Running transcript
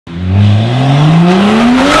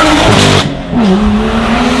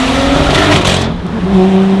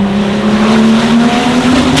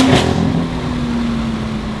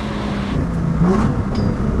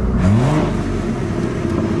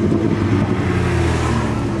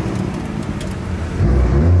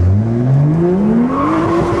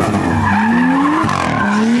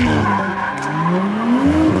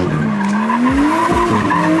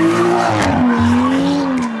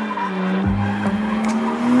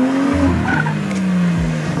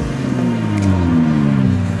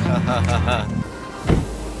Alright,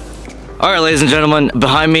 ladies and gentlemen,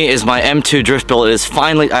 behind me is my M2 drift build. It is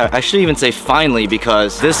finally, I shouldn't even say finally,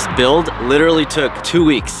 because this build literally took 2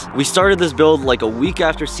 weeks. We started this build like a week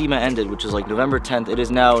after SEMA ended, which is like November 10th. It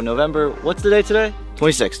is now November, what's the day today?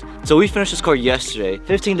 26th. So we finished this car yesterday.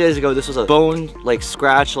 15 days ago, this was a bone, like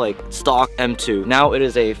scratch, like stock M2. Now it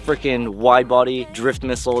is a freaking wide body drift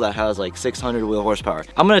missile that has like 600 wheel horsepower.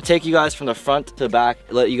 I'm gonna take you guys from the front to the back,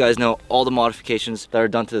 let you guys know all the modifications that are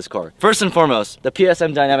done to this car. First and foremost, the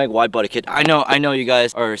PSM Dynamic Widebody Kit. I know you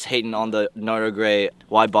guys are hating on the Nardo Gray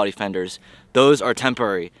wide body fenders. Those are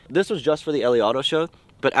temporary. This was just for the LA Auto Show.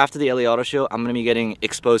 But after the LA Auto Show, I'm gonna be getting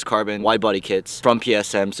exposed carbon wide body kits from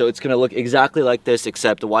PSM. So it's gonna look exactly like this,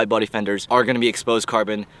 except the wide body fenders are gonna be exposed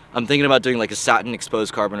carbon. I'm thinking about doing like a satin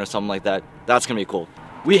exposed carbon or something like that. That's gonna be cool.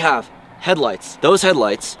 We have headlights. Those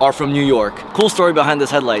headlights are from New York. Cool story behind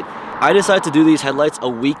this headlight. I decided to do these headlights a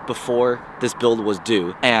week before this build was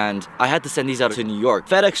due, and I had to send these out to New York.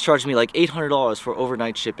 FedEx charged me like $800 for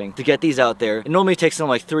overnight shipping to get these out there. It normally takes them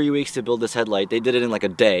like 3 weeks to build this headlight. They did it in like a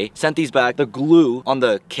day. Sent these back. The glue on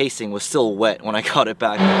the casing was still wet when I got it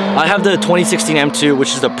back. I have the 2016 M2,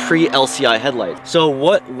 which is a pre-LCI headlight. So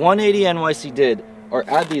what ONEighty NYC did are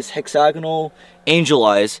add these hexagonal angel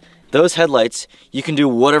eyes. Those headlights, you can do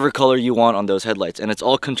whatever color you want on those headlights, and it's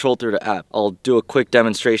all controlled through the app. I'll do a quick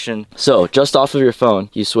demonstration. So just off of your phone,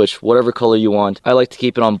 you switch whatever color you want. I like to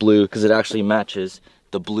keep it on blue because it actually matches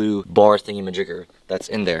the blue bar thingy-majigger that's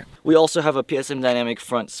in there. We also have a PSM Dynamic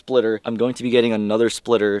front splitter. I'm going to be getting another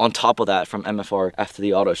splitter on top of that from MFR after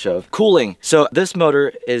the auto show. Cooling. So this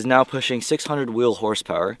motor is now pushing 600 wheel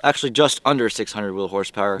horsepower, actually just under 600 wheel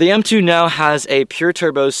horsepower. The M2 now has a Pure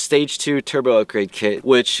Turbo Stage 2 turbo upgrade kit,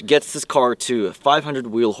 which gets this car to 500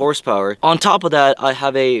 wheel horsepower. On top of that, I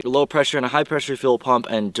have a low pressure and a high pressure fuel pump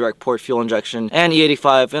and direct port fuel injection and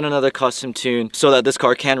E85 and another custom tune so that this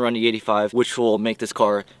car can run E85, which will make this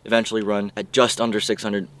car eventually run at just under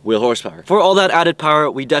 600 wheel horsepower. For all that added power,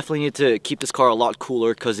 we definitely need to keep this car a lot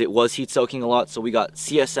cooler because it was heat soaking a lot. So we got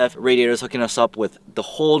CSF radiators hooking us up with the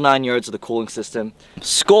whole 9 yards of the cooling system.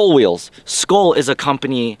 Skol Wheels. Skol is a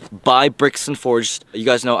company by Brixton Forged. You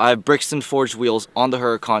guys know I have Brixton Forged wheels on the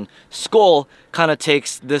Huracan. Skol kind of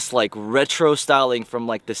takes this like retro styling from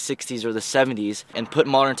like the 60s or the 70s and put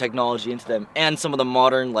modern technology into them and some of the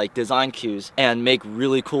modern like design cues and make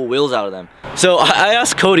really cool wheels out of them. So I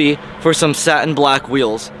asked Cody for some satin black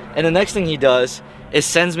wheels, and the next thing he does is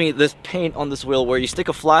sends me this paint on this wheel where you stick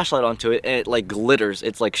a flashlight onto it and it like glitters,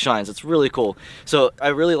 it's like shines. It's really cool. So I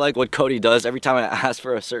really like what Cody does. Every time I ask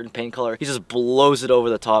for a certain paint color, he just blows it over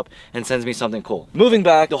the top and sends me something cool. Moving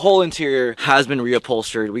back, the whole interior has been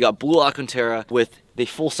reupholstered. We got blue Alcantara with the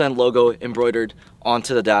Full Send logo embroidered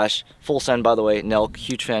onto the dash. Full Send, by the way, Nelk,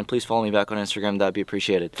 huge fan. Please follow me back on Instagram, that'd be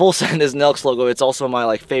appreciated. Full Send is Nelk's logo. It's also my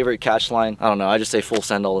like favorite catch line. I don't know, I just say Full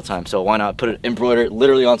Send all the time, so why not put it embroidered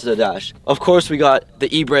literally onto the dash. Of course, we got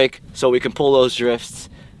the e-brake so we can pull those drifts,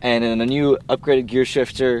 and in a new upgraded gear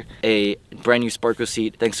shifter, a brand new Sparko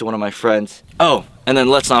seat thanks to one of my friends. Oh, and then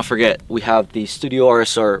let's not forget, we have the Studio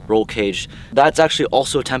RSR roll cage. That's actually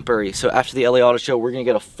also temporary. So after the LA Auto Show, we're gonna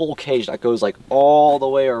get a full cage that goes like all the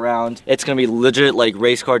way around. It's gonna be legit like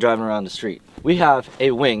race car driving around the street. We have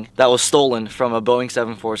a wing that was stolen from a Boeing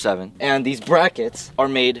 747. And these brackets are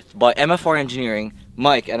made by MFR Engineering,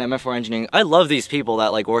 Mike at MFR Engineering. I love these people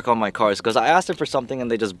that like work on my cars because I asked them for something and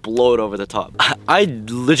they just blow it over the top. I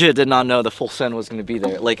legit did not know the Full Send was gonna be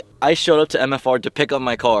there. Like, I showed up to MFR to pick up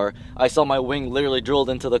my car. I saw my wing literally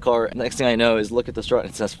drilled into the car. And next thing I know is look at the strut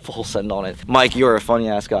and it says Full Send on it. Mike, you're a funny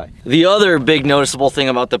ass guy. The other big noticeable thing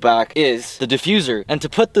about the back is the diffuser. And to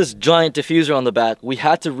put this giant diffuser on the back, we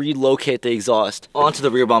had to relocate the exhaust onto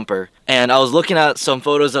the rear bumper. And I was looking at some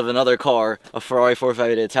photos of another car, a Ferrari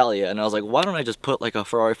 458 Italia, and I was like, why don't I just put like a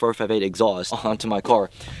Ferrari 458 exhaust onto my car?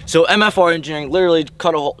 So MFR Engineering literally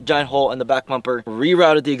cut a giant hole in the back bumper,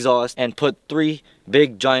 rerouted the exhaust, and put 3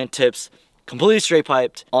 big giant tips, completely straight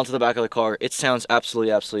piped, onto the back of the car. It sounds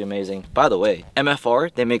absolutely amazing. By the way,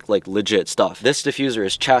 MFR, they make like legit stuff. This diffuser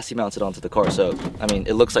is chassis mounted onto the car, so I mean,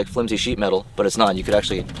 it looks like flimsy sheet metal, but it's not. You could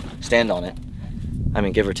actually stand on it. I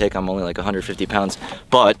mean, give or take, I'm only like 150 pounds.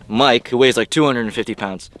 But Mike, who weighs like 250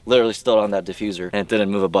 pounds, literally stood on that diffuser and it didn't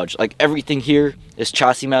move a budge. Like, everything here is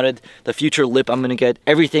chassis mounted. The future lip I'm gonna get,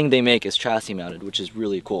 everything they make is chassis mounted, which is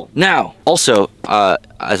really cool. Now, also,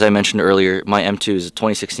 as I mentioned earlier, my M2 is a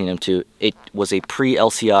 2016 M2. It was a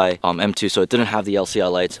pre-LCI M2, so it didn't have the LCI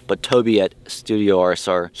lights. But Toby at Studio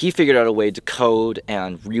RSR, he figured out a way to code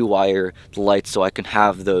and rewire the lights so I can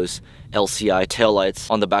have those LCI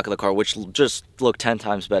taillights on the back of the car, which just look 10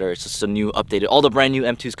 times better. It's just a new updated. All the brand new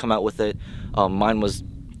M2s come out with it. Mine was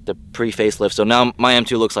the pre-facelift, so now my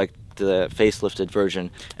M2 looks like the facelifted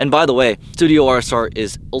version. And by the way, Studio RSR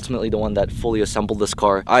is ultimately the one that fully assembled this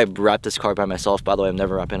car. I wrapped this car by myself. By the way, I'm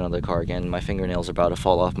never wrapping another car again. My fingernails are about to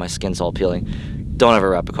fall off. My skin's all peeling. Don't ever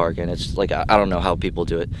wrap a car again. It's like, I don't know how people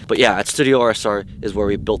do it. But yeah, at Studio RSR is where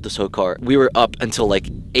we built this whole car. We were up until like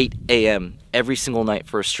 8 a.m. every single night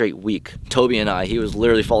for a straight week. Toby and I, he was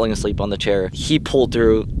literally falling asleep on the chair. He pulled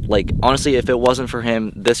through. Like, honestly, if it wasn't for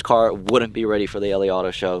him, this car wouldn't be ready for the LA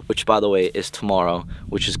Auto Show, which by the way is tomorrow,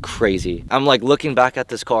 which is crazy. I'm like looking back at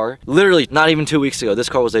this car, literally not even 2 weeks ago, this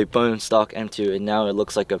car was a bone stock M2 and now it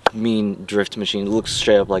looks like a mean drift machine. It looks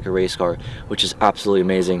straight up like a race car, which is absolutely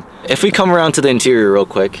amazing. If we come around to the interior real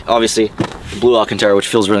quick, obviously blue Alcantara, which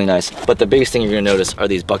feels really nice, but the biggest thing you're gonna notice are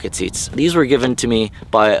these bucket seats. These were given to me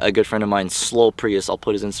by a good friend of mine, Slow Prius. I'll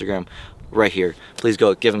put his Instagram right here. Please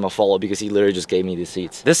go give him a follow because he literally just gave me these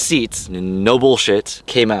seats. This seats, no bullshit,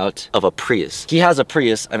 came out of a Prius. He has a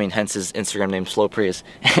Prius, I mean, hence his Instagram name, Slow Prius,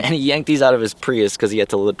 and he yanked these out of his Prius because he had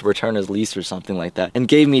to return his lease or something like that, and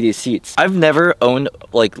gave me these seats. I've never owned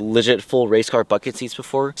like legit full race car bucket seats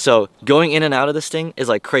before, so going in and out of this thing is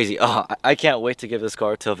like crazy. Oh, I can't wait to give this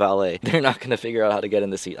car to a valet. They're not gonna figure out how to get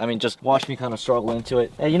in the seat. I mean, just watch me kind of struggle into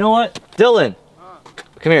it. Hey, you know what? Dylan,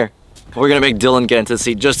 come here. We're gonna make Dylan get into the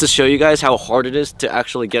seat just to show you guys how hard it is to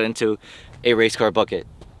actually get into a race car bucket.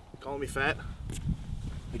 Calling me fat?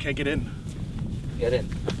 I can't get in. Get in.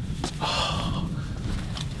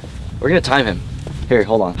 We're gonna time him. Here,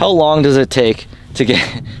 hold on. How long does it take to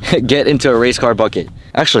get into a race car bucket?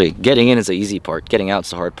 Actually, getting in is the easy part. Getting out's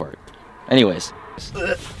the hard part. Anyways.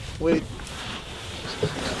 Wait.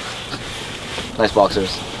 Nice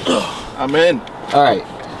boxers. I'm in. All right.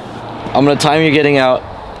 I'm gonna time you getting out.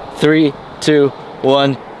 3, 2,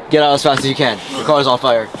 1. Get out as fast as you can. Your car's on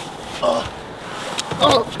fire.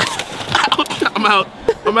 I'm out.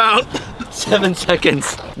 I'm out. 7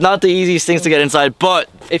 seconds. Not the easiest things to get inside, but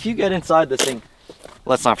if you get inside this thing,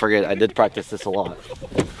 let's not forget, I did practice this a lot.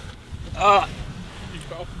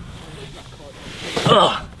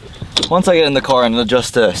 Once I get in the car and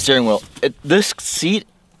adjust the steering wheel, this seat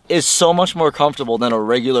is so much more comfortable than a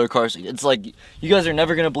regular car seat. It's like, you guys are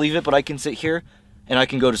never gonna believe it, but I can sit here and I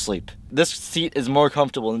can go to sleep. This seat is more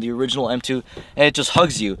comfortable than the original M2, and it just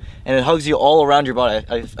hugs you, and it hugs you all around your body.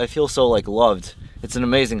 I feel so like loved. It's an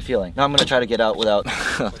amazing feeling. Now I'm gonna try to get out without,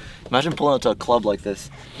 imagine pulling out to a club like this.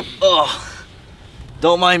 Oh,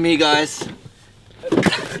 don't mind me, guys.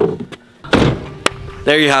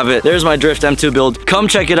 There you have it. There's my Drift M2 build. Come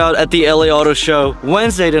check it out at the LA Auto Show,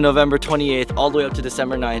 Wednesday to November 28th, all the way up to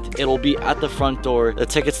December 9th. It'll be at the front door. The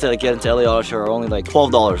tickets to get into LA Auto Show are only like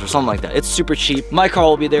 $12 or something like that. It's super cheap. My car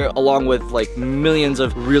will be there along with like millions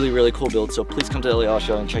of really, really cool builds. So please come to LA Auto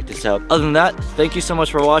Show and check this out. Other than that, thank you so much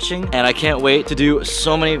for watching. And I can't wait to do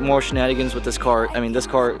so many more shenanigans with this car. I mean, this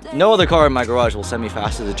car, no other car in my garage will send me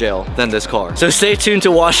faster to jail than this car. So stay tuned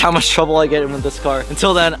to watch how much trouble I get in with this car.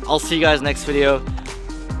 Until then, I'll see you guys next video.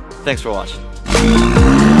 Thanks for watching.